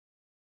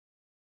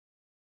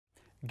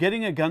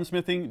Getting a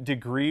gunsmithing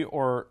degree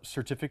or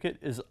certificate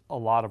is a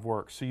lot of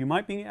work. So you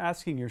might be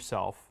asking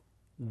yourself,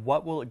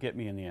 what will it get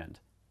me in the end?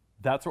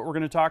 That's what we're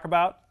going to talk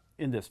about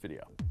in this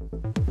video.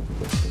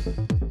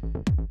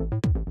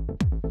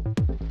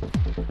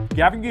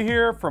 Gavin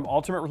here from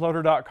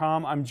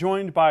ultimatereloader.com. I'm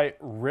joined by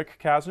Rick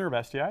Casner of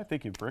SDI.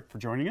 Thank you, Rick, for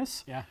joining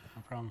us. Yeah,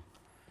 no problem.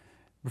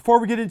 Before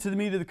we get into the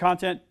meat of the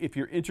content, if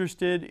you're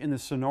interested in the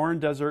Sonoran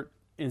Desert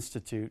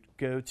Institute,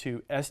 go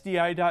to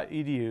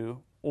sdi.edu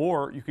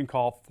or you can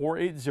call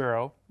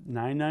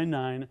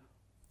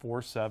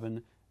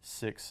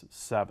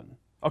 480-999-4767.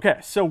 Okay,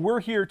 so we're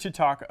here to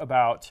talk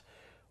about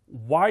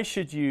why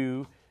should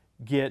you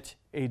get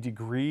a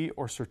degree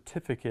or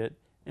certificate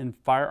in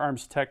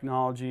firearms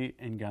technology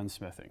and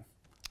gunsmithing.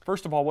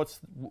 First of all, what's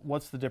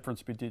the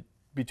difference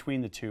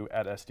between the two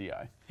at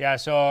SDI? Yeah,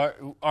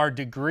 so our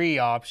degree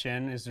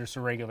option is there's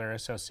a regular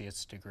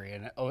associate's degree,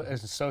 an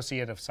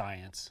associate of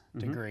science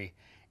degree.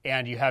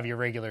 And you have your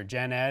regular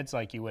gen eds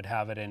like you would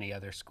have at any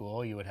other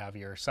school. You would have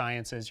your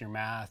sciences, your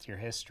math, your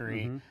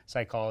history,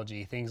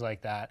 psychology, things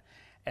like that.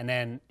 And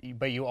then,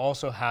 but you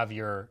also have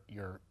your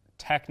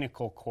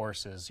technical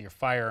courses, your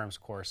firearms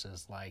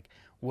courses like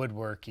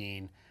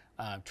woodworking,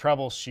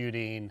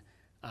 troubleshooting,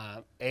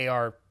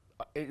 AR,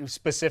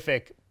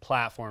 specific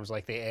platforms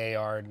like the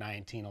AR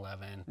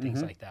 1911,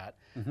 things like that.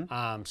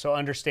 So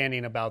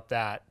understanding about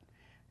that.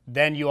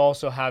 Then you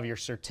also have your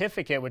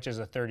certificate, which is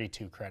a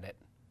 32 credit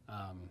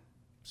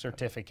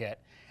certificate,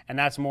 and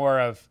that's more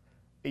of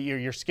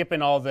you're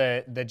skipping all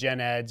the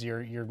gen eds.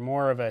 You're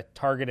more of a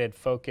targeted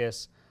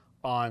focus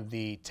on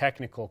the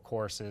technical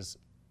courses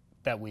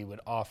that we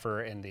would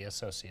offer in the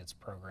associates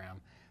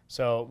program.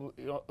 So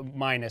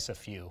minus a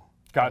few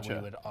that we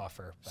would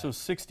offer. So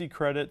 60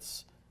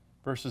 credits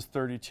versus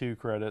 32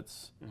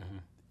 credits,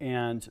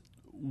 and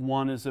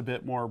one is a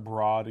bit more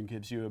broad and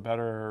gives you a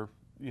better,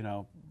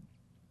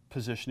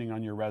 positioning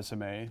on your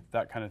resume,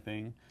 that kind of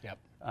thing. Yep.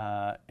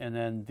 And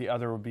then the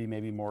other would be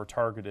maybe more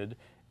targeted.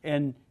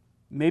 And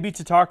maybe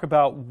to talk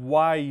about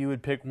why you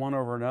would pick one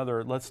over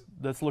another, let's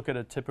look at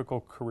a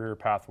typical career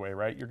pathway,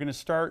 right? You're going to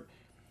start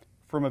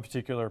from a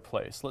particular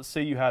place. Let's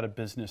say you had a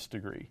business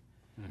degree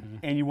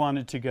and you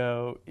wanted to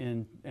go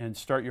in and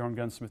start your own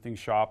gunsmithing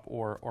shop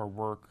or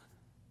work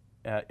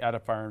at a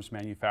firearms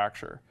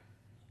manufacturer.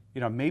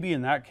 Maybe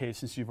in that case,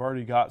 since you've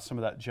already got some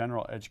of that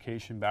general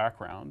education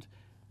background,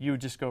 you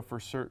would just go for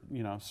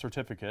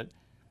certificate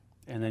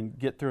and then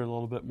get through it a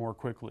little bit more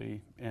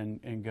quickly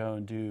and go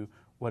and do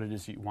what it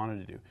is you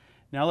wanted to do.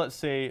 Now let's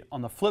say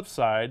on the flip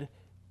side,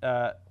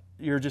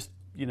 you're just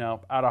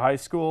out of high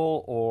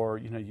school, or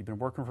you've been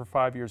working for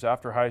 5 years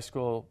after high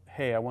school.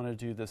 Hey, I want to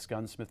do this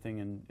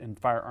gunsmithing and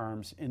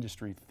firearms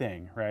industry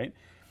thing, right?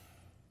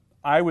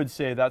 I would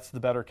say that's the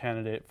better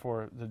candidate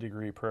for the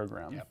degree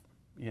program.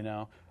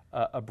 Yep.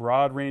 A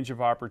broad range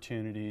of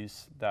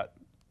opportunities, that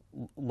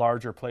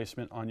larger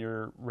placement on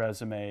your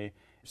resume.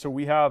 So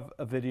we have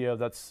a video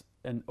that's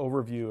an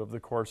overview of the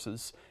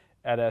courses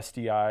at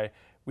SDI.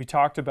 We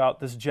talked about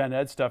this gen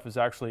ed stuff is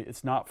actually,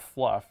 it's not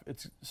fluff,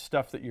 it's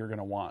stuff that you're going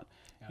to want.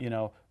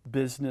 Yep.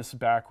 Business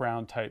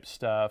background type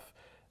stuff,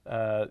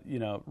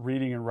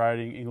 reading and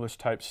writing English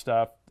type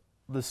stuff,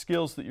 the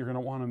skills that you're going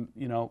to want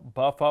to,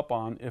 buff up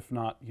on, if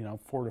not,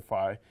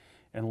 fortify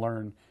and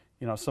learn,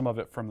 some of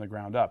it from the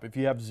ground up. If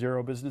you have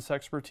zero business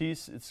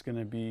expertise, it's going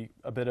to be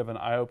a bit of an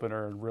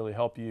eye-opener and really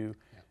help you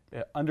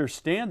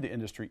understand the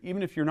industry,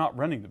 even if you're not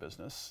running the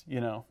business,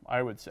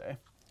 I would say.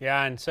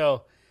 Yeah, and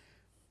so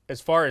as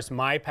far as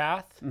my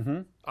path,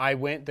 I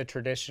went the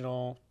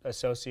traditional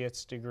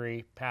associate's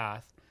degree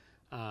path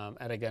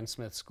at a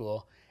gunsmith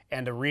school.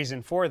 And the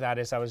reason for that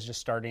is I was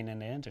just starting in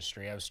the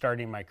industry. I was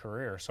starting my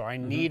career. So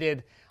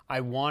I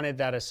wanted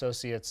that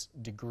associate's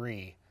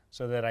degree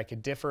so that I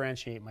could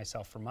differentiate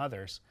myself from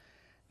others.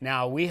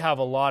 Now we have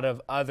a lot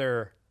of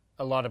our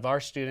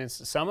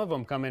students, some of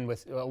them come in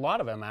with, a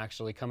lot of them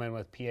actually come in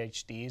with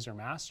PhDs or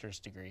master's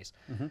degrees.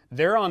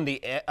 They're on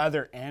the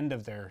other end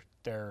of their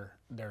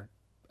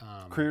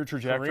career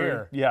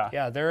trajectory.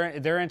 Yeah,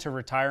 they're into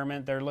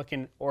retirement. They're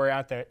looking, or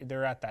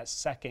they're at that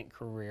second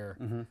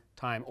career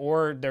time,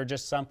 or they're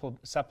just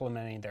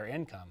supplementing their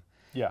income.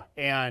 Yeah,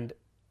 and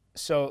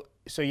so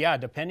yeah,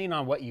 depending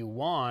on what you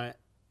want,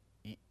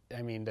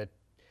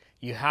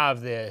 you have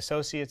the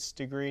associate's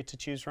degree to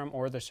choose from,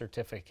 or the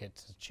certificate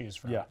to choose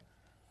from. Yeah.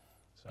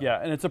 So.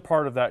 Yeah, and it's a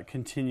part of that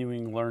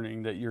continuing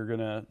learning that you're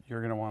gonna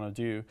want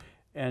to do,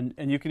 and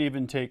you can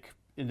even take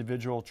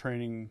individual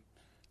training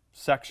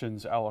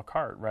sections a la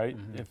carte, right?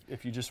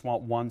 If you just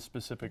want one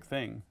specific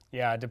thing.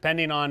 Yeah,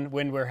 depending on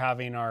when we're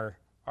having our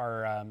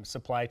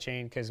supply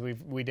chain, because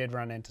we did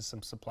run into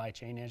some supply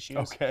chain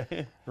issues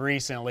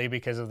recently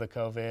because of the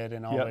COVID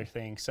and all the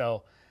things.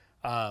 So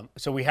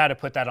we had to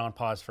put that on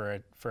pause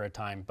for a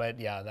time. But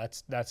yeah,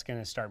 that's going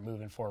to start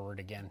moving forward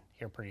again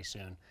here pretty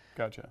soon.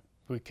 Gotcha.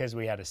 Because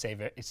we had to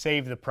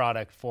save the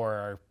product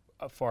for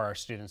our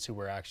students who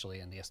were actually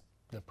in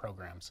the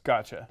programs.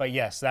 Gotcha. But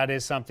yes, that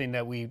is something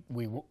that we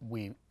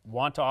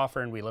want to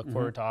offer, and we look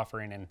forward to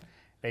offering, and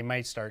they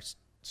might start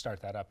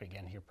that up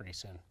again here pretty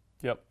soon.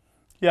 Yep.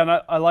 Yeah, and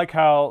I like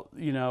how,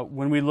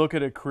 when we look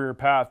at a career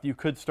path, you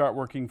could start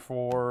working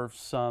for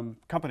some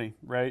company,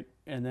 right?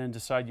 And then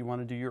decide you want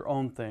to do your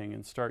own thing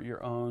and start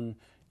your own,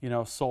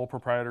 sole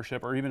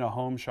proprietorship or even a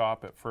home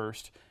shop at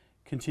first.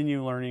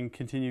 Continue learning,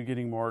 continue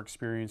getting more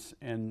experience,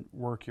 and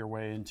work your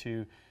way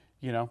into,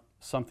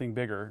 something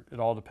bigger. It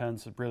all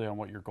depends really on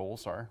what your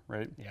goals are,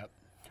 right? Yep.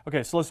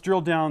 Okay, so let's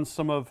drill down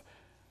some of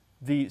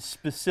the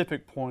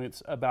specific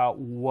points about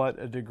what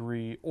a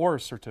degree or a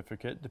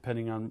certificate,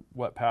 depending on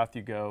what path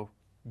you go,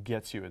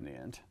 gets you in the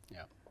end.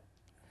 Yeah.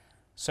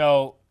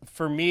 So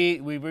for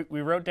me, we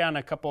wrote down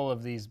a couple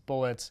of these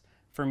bullets.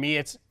 For me,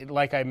 it's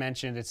like I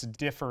mentioned, it's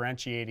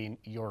differentiating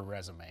your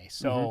resume.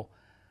 So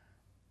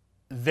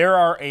there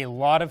are a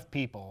lot of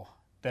people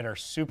that are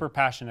super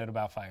passionate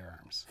about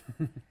firearms.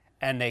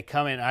 And they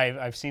come in,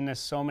 I've seen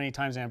this so many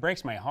times, and it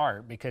breaks my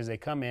heart because they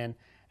come in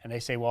and they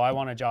say, well, I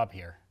want a job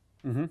here.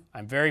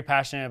 I'm very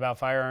passionate about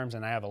firearms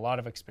and I have a lot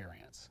of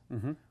experience.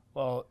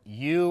 Well,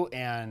 you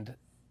and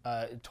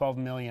 12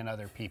 million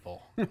other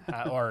people,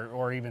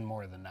 or even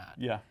more than that.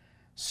 Yeah.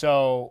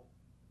 So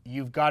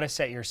you've got to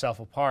set yourself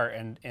apart,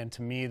 and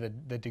to me,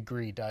 the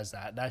degree does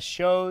that. That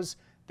shows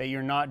that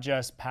you're not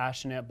just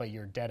passionate, but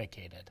you're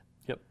dedicated.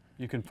 Yep.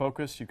 You can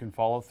focus, you can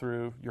follow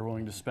through, you're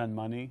willing to spend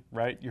money,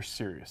 right? You're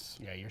serious.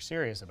 Yeah, you're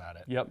serious about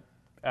it. Yep,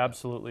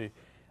 absolutely.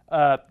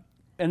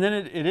 And then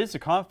it is a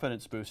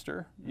confidence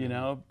booster,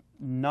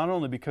 not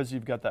only because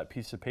you've got that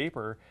piece of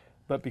paper,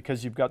 but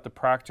because you've got the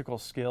practical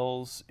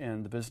skills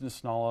and the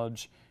business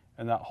knowledge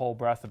and that whole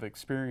breadth of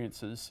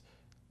experiences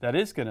that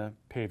is going to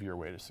pave your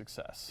way to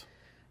success.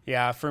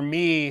 Yeah, for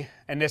me,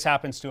 and this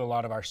happens to a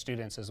lot of our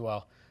students as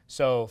well.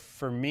 So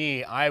for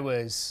me, I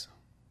was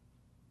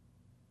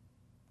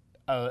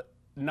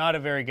not a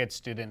very good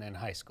student in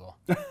high school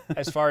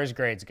as far as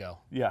grades go.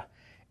 Yeah.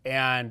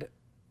 And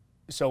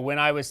so when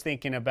I was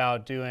thinking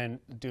about doing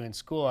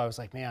school, I was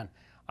like, man,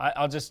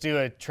 I'll just do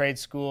a trade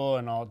school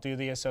and I'll do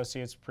the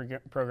associate's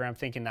program,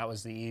 thinking that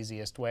was the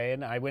easiest way.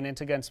 And I went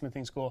into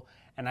gunsmithing school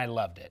and I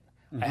loved it.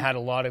 I had a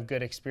lot of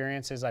good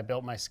experiences. I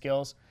built my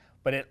skills,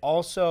 but it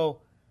also,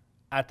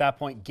 at that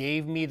point,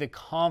 gave me the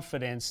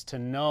confidence to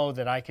know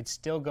that I could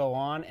still go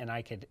on and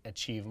I could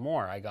achieve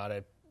more. I got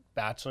a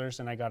bachelor's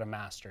and I got a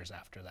master's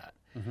after that.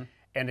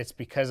 And it's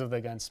because of the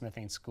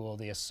gunsmithing school,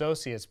 the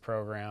associate's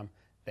program,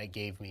 that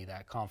gave me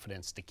that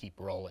confidence to keep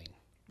rolling.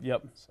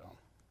 Yep. So,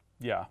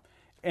 yeah.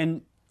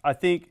 And I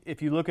think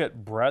if you look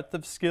at breadth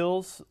of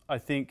skills, I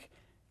think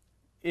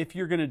if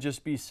you're going to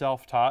just be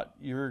self-taught,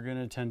 you're going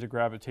to tend to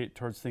gravitate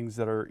towards things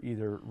that are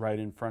either right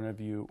in front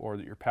of you or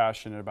that you're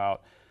passionate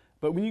about.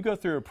 But when you go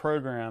through a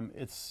program,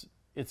 it's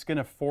going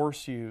to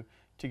force you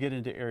to get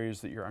into areas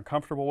that you're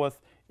uncomfortable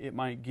with. It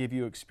might give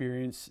you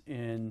experience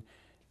in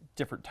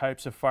different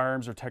types of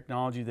firearms or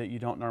technology that you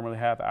don't normally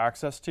have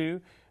access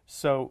to.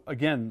 So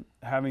again,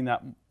 having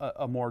that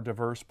a more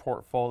diverse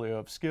portfolio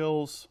of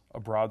skills, a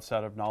broad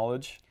set of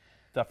knowledge,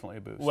 definitely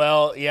a boost.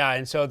 well, yeah,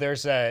 and so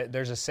there's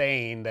a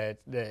saying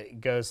that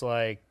goes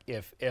like,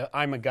 if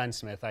I'm a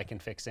gunsmith, I can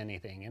fix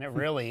anything, and it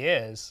really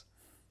has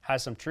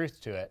some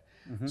truth to it.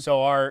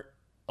 So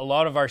a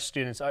lot of our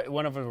students,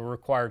 one of the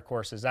required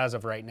courses as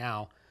of right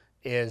now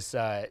is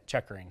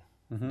checkering,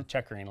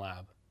 checkering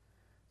lab.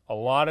 A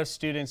lot of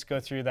students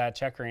go through that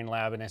checkering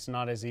lab, and it's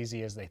not as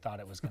easy as they thought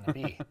it was going to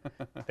be.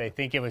 They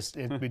think it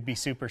would be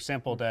super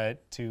simple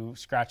to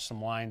scratch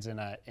some lines in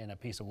a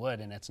piece of wood,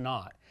 and it's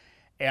not.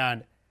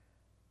 And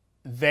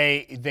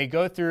they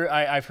go through,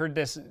 I've heard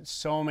this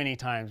so many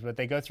times, but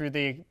they go through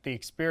the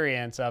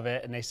experience of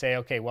it, and they say,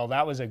 okay, well,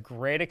 that was a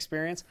great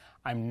experience.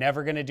 I'm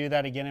never going to do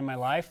that again in my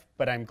life,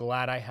 but I'm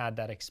glad I had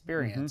that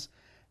experience,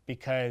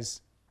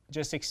 because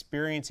just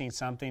experiencing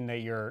something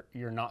that you're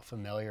not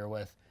familiar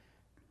with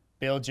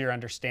builds your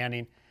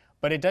understanding.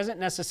 But it doesn't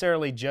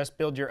necessarily just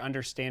build your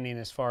understanding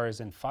as far as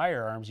in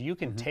firearms. You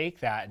can take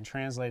that and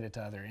translate it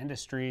to other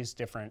industries,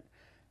 different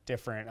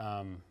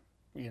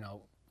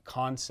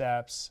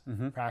concepts,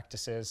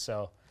 practices.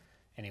 So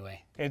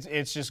anyway,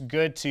 it's just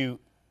good to,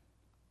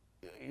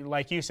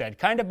 like you said,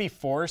 kind of be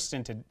forced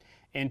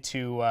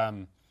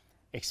into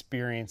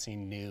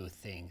experiencing new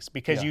things,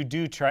 because you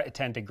do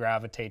tend to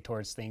gravitate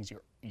towards things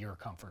you're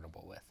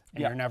comfortable with,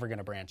 and you're never going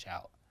to branch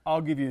out. I'll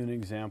give you an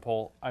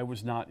example. I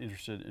was not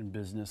interested in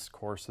business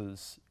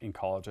courses in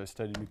college. I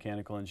studied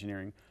mechanical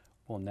engineering.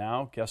 Well,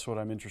 now, guess what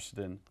I'm interested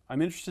in? I'm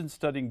interested in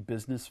studying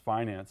business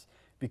finance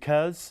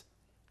because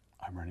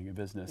I'm running a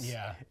business.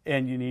 Yeah.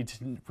 And you need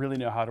to really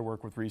know how to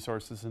work with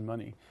resources and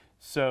money.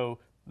 So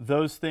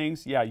those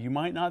things, you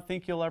might not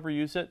think you'll ever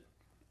use it.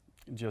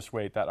 Just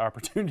wait, that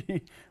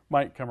opportunity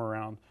might come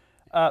around.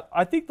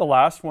 I think the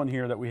last one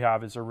here that we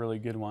have is a really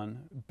good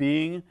one.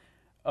 Being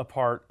a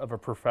part of a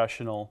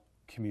professional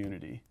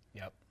community.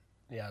 Yep.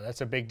 Yeah,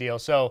 that's a big deal.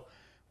 So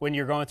when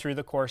you're going through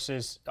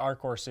our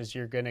courses,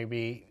 you're going to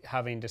be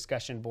having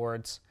discussion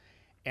boards,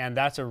 and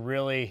that's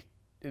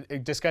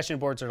discussion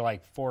boards are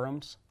like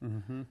forums.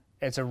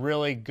 It's a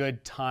really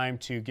good time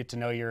to get to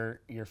know your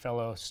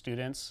fellow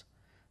students.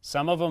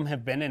 Some of them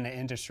have been in the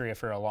industry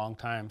for a long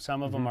time.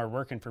 Some of them are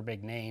working for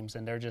big names,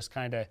 and they're just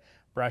kind of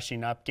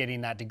brushing up,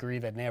 getting that degree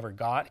that they never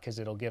got because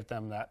it'll give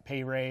them that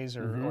pay raise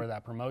or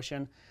that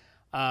promotion.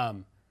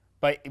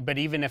 But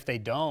even if they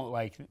don't,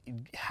 like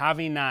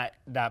having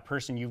that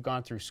person you've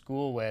gone through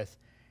school with,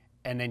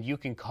 and then you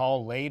can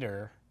call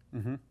later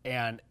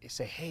and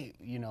say, hey,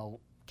 you know,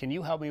 can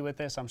you help me with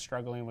this? I'm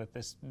struggling with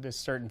this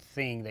certain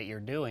thing that you're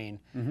doing.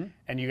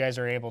 And you guys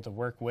are able to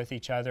work with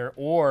each other,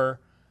 or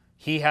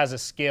he has a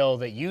skill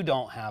that you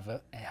don't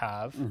have.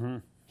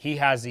 He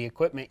has the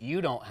equipment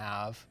you don't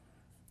have.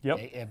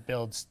 Yep.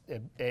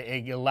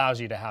 It allows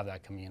you to have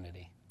that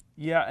community.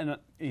 Yeah, and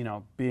you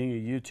know, being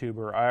a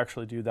YouTuber, I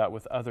actually do that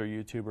with other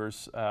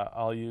YouTubers.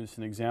 I'll use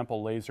an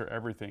example, Laser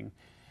Everything.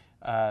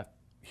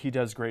 He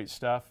does great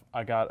stuff.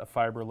 I got a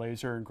fiber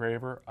laser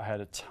engraver. I had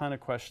a ton of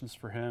questions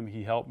for him.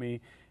 He helped me,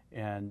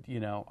 and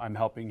you know, I'm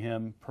helping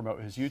him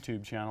promote his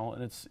YouTube channel,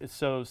 and it's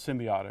so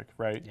symbiotic,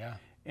 right? Yeah.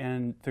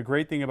 And the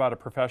great thing about a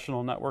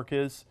professional network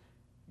is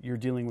you're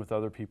dealing with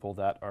other people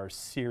that are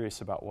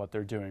serious about what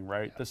they're doing,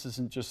 right? Yep. This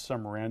isn't just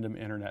some random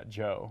internet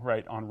Joe,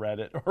 right, on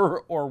Reddit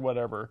or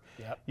whatever,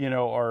 you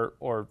know,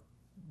 or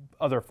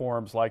other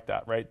forums like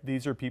that, right?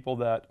 These are people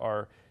that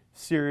are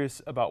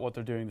serious about what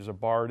they're doing. There's a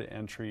bar to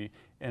entry,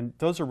 and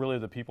those are really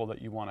the people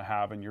that you want to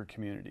have in your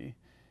community,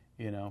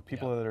 you know,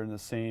 people that are in the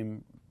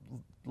same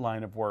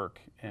line of work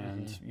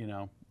and, you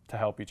know, to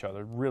help each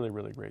other. Really,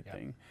 really great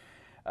thing.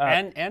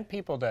 And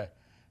people to,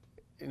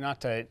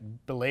 not to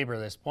belabor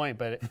this point,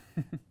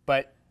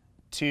 but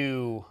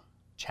to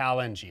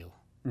challenge you.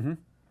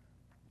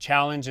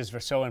 Challenge is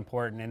so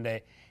important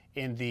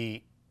in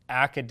the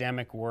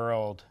academic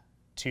world,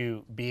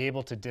 to be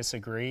able to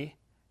disagree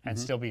and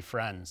still be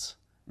friends.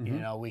 You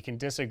know, we can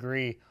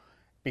disagree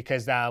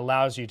because that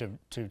allows you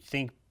to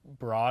think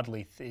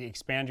broadly,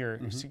 expand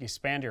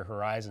your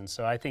horizons.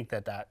 So I think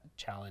that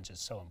challenge is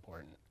so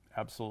important.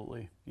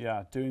 Absolutely.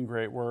 Yeah, doing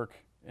great work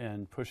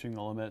and pushing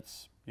the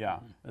limits. Yeah,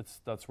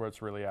 that's where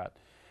it's really at.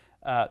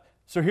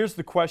 So here's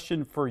the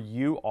question for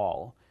you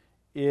all.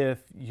 If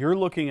you're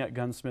looking at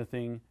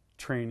gunsmithing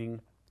training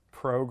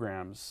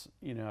programs,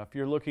 you know, if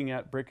you're looking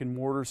at brick and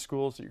mortar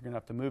schools that you're going to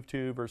have to move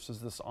to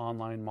versus this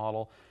online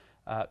model,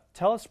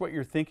 tell us what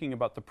you're thinking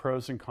about the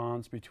pros and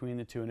cons between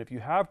the two. And if you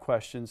have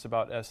questions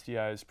about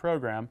SDI's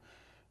program,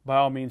 by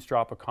all means,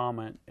 drop a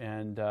comment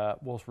and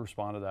we'll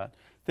respond to that.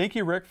 Thank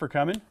you, Rick, for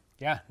coming.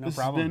 Yeah, no problem. This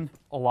has been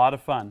a lot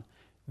of fun.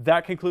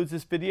 That concludes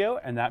this video,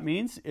 and that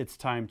means it's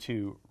time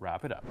to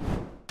wrap it up.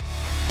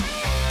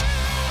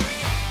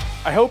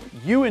 I hope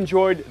you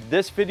enjoyed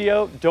this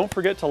video. Don't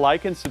forget to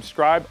like and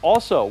subscribe.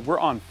 Also, we're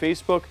on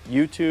Facebook,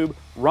 YouTube,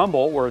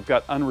 Rumble, where we've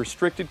got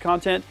unrestricted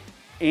content,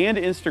 and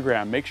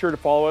Instagram. Make sure to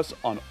follow us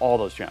on all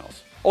those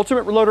channels.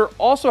 Ultimate Reloader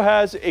also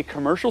has a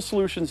commercial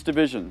solutions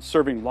division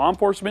serving law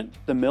enforcement,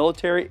 the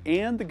military,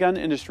 and the gun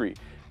industry.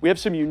 We have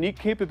some unique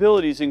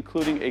capabilities,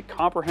 including a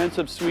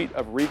comprehensive suite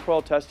of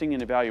recoil testing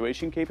and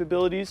evaluation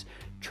capabilities,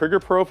 trigger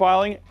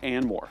profiling,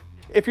 and more.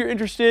 If you're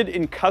interested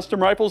in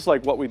custom rifles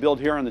like what we build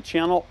here on the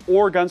channel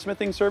or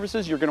gunsmithing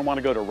services, you're going to want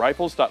to go to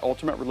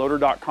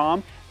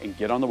rifles.ultimatereloader.com and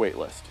get on the wait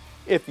list.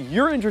 If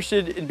you're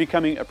interested in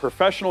becoming a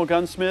professional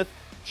gunsmith,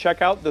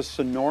 check out the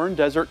Sonoran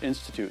Desert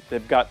Institute.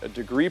 They've got a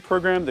degree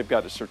program, they've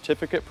got a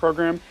certificate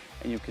program,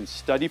 and you can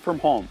study from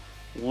home.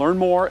 Learn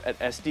more at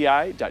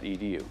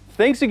sdi.edu.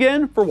 Thanks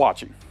again for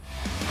watching.